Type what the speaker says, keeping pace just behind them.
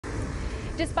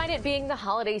Despite it being the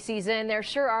holiday season, there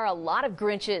sure are a lot of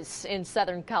Grinches in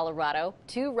southern Colorado.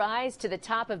 Two rise to the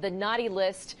top of the naughty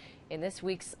list in this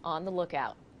week's On the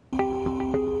Lookout.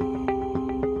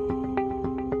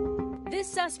 This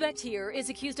suspect here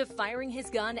is accused of firing his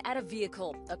gun at a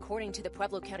vehicle. According to the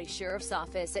Pueblo County Sheriff's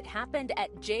Office, it happened at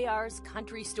JR's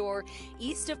Country Store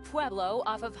east of Pueblo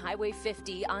off of Highway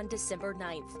 50 on December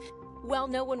 9th. While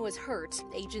no one was hurt,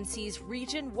 agencies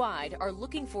region-wide are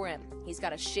looking for him. He's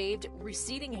got a shaved,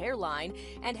 receding hairline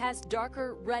and has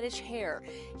darker reddish hair.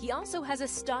 He also has a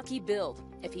stocky build.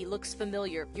 If he looks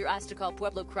familiar, you're asked to call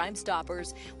Pueblo Crime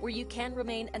Stoppers, where you can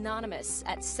remain anonymous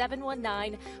at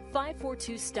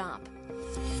 719-542-STOP.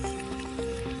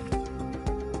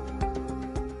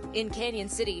 In Canyon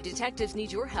City, detectives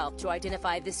need your help to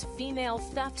identify this female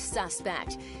theft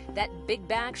suspect. That big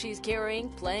bag she's carrying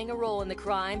playing a role in the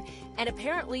crime, and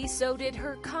apparently so did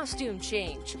her costume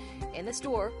change. In the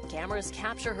store, cameras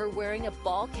capture her wearing a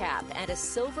ball cap and a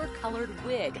silver-colored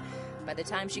wig. By the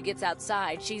time she gets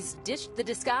outside, she's ditched the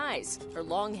disguise, her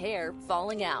long hair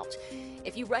falling out.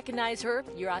 If you recognize her,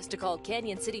 you're asked to call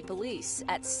Canyon City Police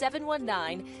at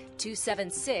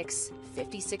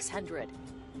 719-276-5600.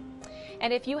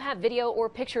 And if you have video or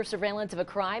picture surveillance of a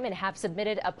crime and have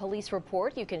submitted a police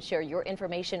report, you can share your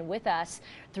information with us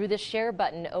through the share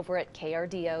button over at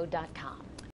krdo.com.